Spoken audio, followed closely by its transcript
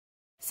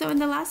So in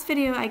the last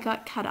video, I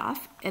got cut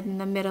off in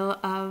the middle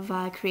of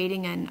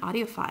creating an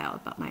audio file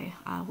about my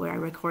where I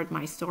record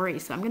my story.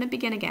 So I'm going to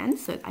begin again.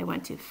 So I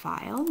went to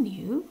File,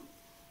 New,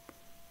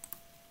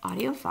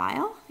 Audio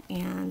File,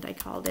 and I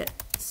called it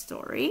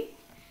Story.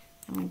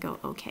 I'm going to go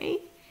OK,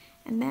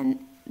 and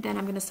then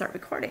I'm going to start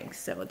recording.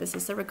 So this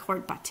is the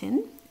record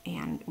button,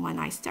 and when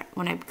I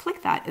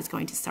click that, it's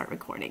going to start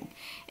recording.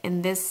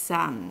 In this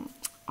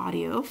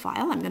audio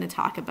file, I'm going to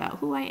talk about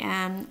who I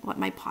am, what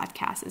my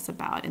podcast is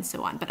about, and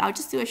so on. But I'll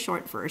just do a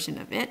short version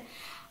of it.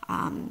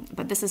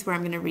 But this is where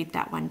I'm going to read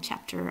that one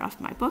chapter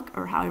of my book,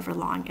 or however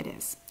long it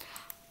is.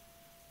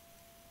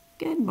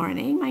 Good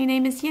morning, my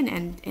name is Yin,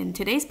 and in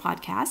today's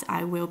podcast,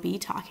 I will be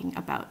talking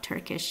about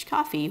Turkish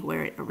coffee,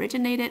 where it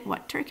originated,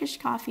 what Turkish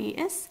coffee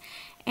is,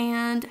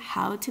 and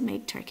how to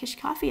make Turkish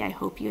coffee. I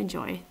hope you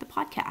enjoy the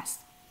podcast.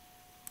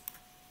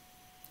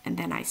 And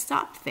then I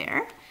stop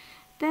there.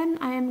 Then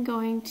I am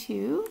going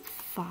to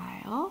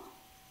File,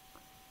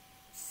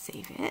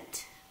 save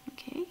it,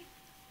 okay.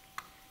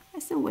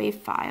 That's a wave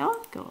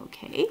file, go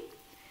okay.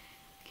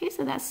 Okay,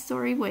 so that's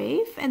story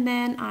wave, and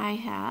then I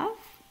have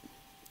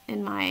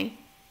in my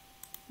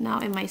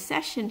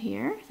session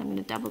here, so I'm going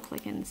to double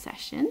click in the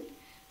session.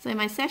 So in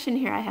my session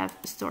here, I have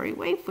story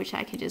wave, which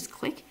I can just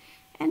click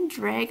and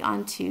drag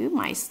onto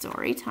my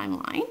story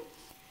timeline.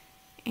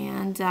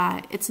 And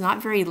it's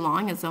not very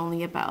long, it's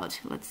only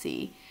about, let's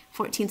see,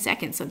 14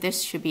 seconds. So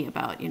this should be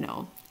about,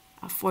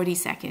 40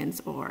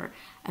 seconds or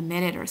a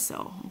minute or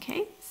so,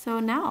 okay? So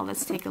now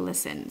let's take a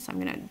listen. So I'm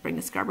gonna bring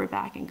the scrubber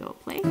back and go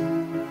play. The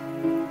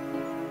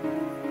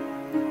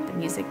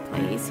music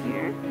plays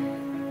here,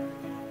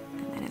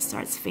 and then it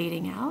starts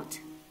fading out.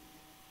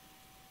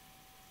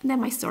 And then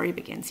my story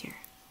begins here.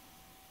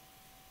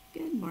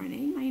 Good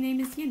morning, my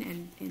name is Yin,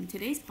 and in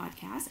today's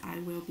podcast, I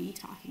will be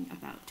talking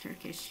about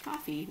Turkish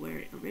coffee, where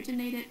it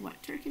originated,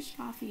 what Turkish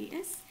coffee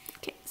is.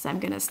 Okay, so I'm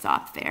going to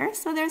stop there.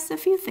 So there's a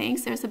few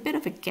things. There's a bit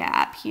of a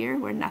gap here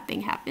where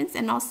nothing happens,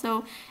 and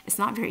also it's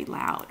not very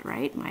loud,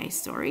 right, my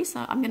story.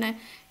 So I'm going to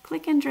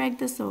click and drag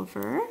this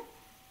over.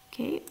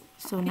 Okay,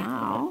 so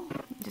now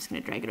I'm just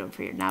going to drag it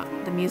over here. Now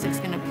the music's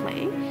going to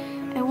play,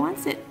 and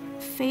once it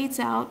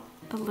fades out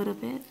a little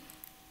bit,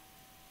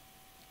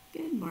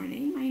 good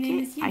morning, my name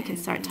is Yin. I can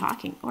start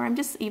talking, or I'm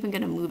just even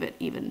going to move it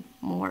even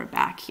more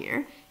back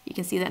here. You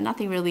can see that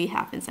nothing really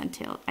happens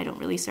until I don't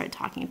really start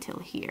talking until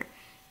here.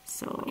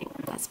 So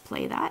let's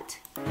play that.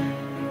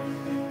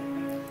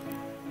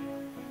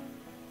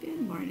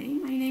 Good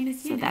morning, my name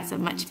is Yin. So that's a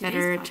much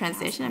better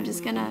transition. I'm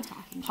just going to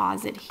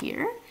pause it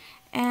here.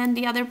 And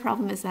the other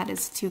problem is that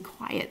it's too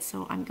quiet.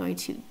 So I'm going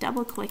to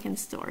double click in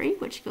story,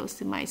 which goes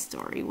to my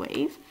story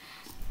wave.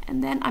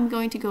 And then I'm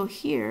going to go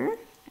here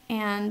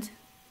and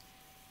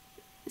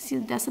see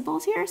the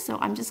decibels here. So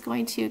I'm just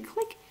going to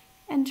click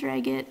and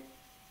drag it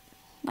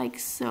like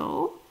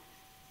so,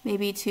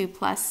 maybe to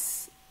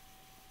plus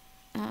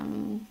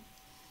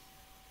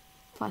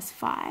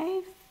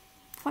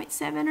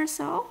 5.7 or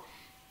so.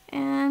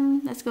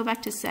 And let's go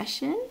back to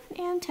session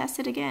and test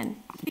it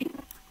again.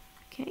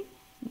 Okay,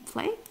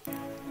 play.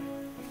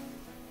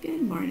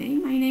 Good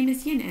morning, my name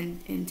is Yin,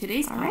 and in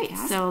today's podcast. All right,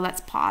 so let's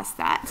pause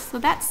that. So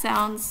that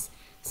sounds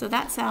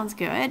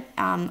good.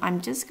 I'm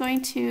just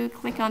going to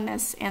click on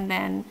this, and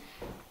then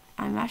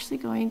I'm actually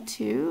going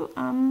to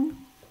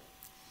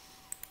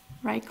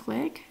right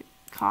click,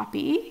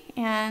 copy,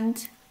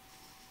 and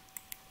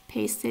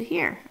paste it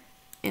here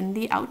in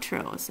the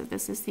outro. So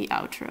this is the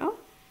outro.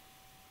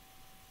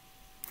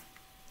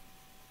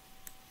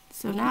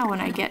 So now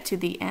when I get to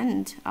the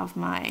end of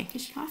my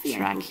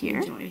track here,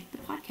 enjoy the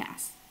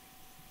podcast.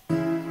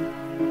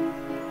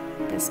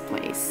 This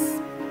place.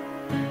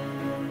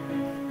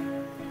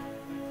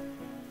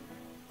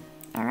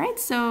 All right,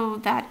 so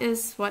that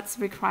is what's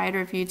required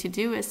of you to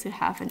do, is to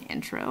have an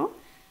intro,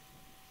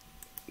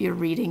 your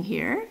reading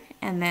here,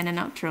 and then an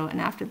outro.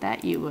 And after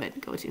that, you would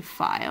go to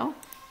File,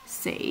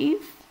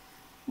 Save,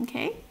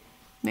 okay?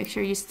 Make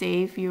sure you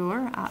save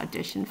your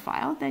audition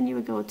file. Then you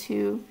would go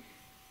to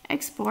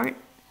Export,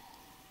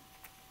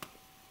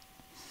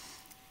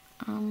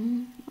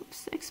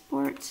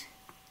 Export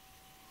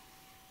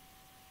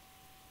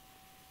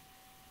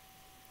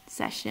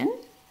Session.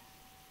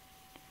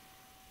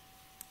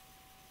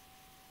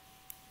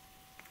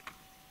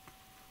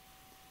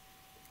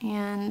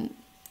 And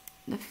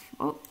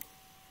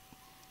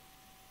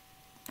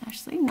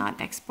actually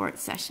not export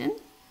session.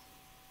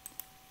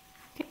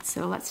 Okay,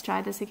 so let's try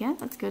this again.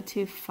 Let's go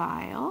to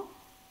File,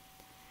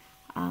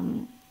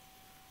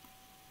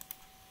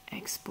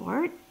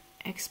 Export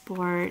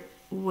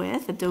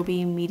with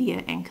Adobe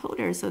Media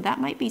Encoder. So that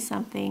might be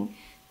something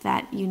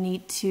that you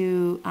need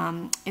to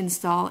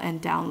install and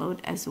download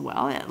as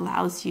well. It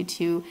allows you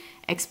to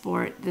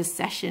export the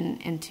session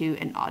into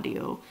an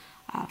audio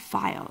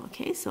file.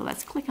 Okay, so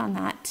let's click on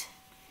that,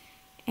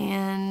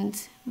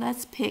 and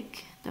let's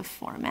pick the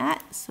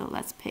format. So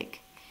let's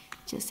pick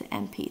just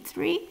an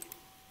MP3.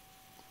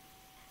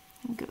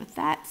 I'm good with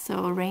that.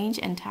 So arrange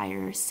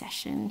entire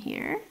session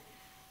here.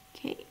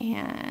 Okay,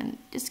 and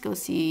just go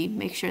see,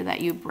 make sure that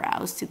you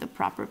browse to the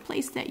proper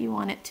place that you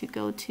want it to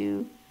go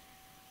to.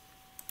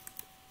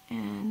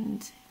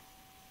 And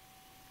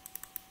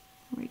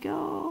here we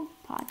go,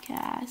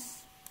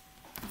 podcast.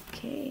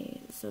 Okay,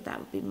 so that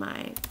would be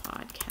my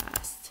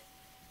podcast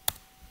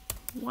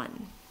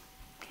 1,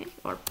 okay,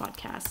 or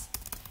podcast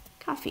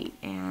coffee.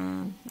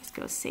 And let's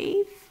go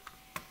save.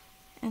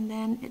 And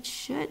then it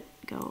should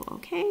go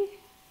okay.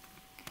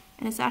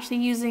 And it's actually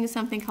using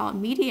something called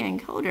Media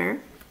Encoder,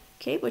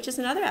 okay, which is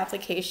another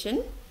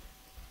application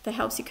that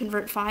helps you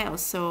convert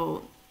files.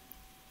 So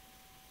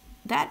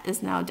that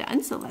is now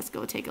done. So let's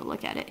go take a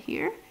look at it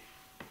here.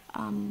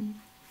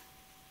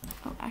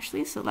 Oh,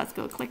 actually, so let's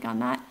go click on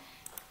that.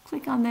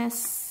 Click on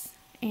this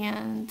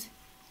and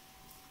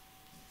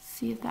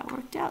see if that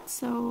worked out.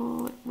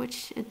 So,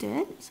 which it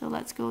did. So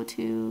let's go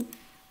to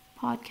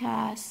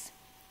podcast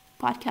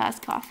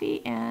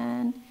coffee,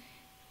 and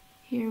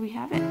here we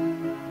have it.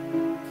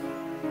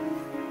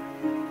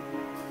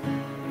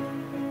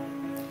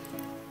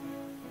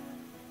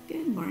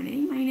 Good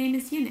morning, my name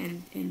is Yin,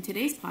 and in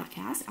today's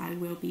podcast I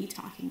will be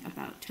talking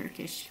about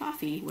Turkish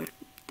coffee.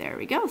 There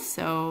we go,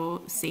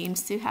 so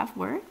seems to have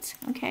worked.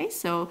 Okay,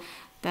 so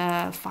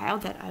the file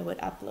that I would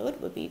upload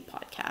would be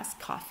podcast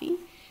coffee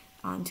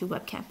onto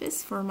Web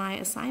Campus for my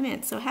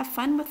assignment. So have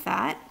fun with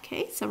that.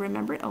 Okay, so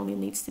remember it only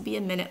needs to be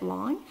a minute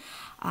long.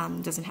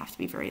 Doesn't have to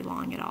be very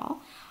long at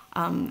all.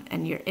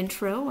 And your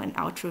intro and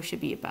outro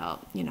should be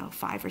about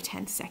 5 or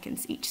 10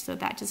 seconds each. So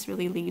that just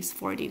really leaves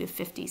 40 to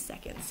 50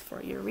 seconds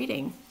for your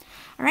reading.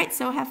 All right,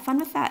 so have fun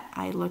with that.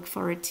 I look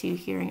forward to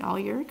hearing all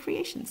your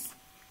creations.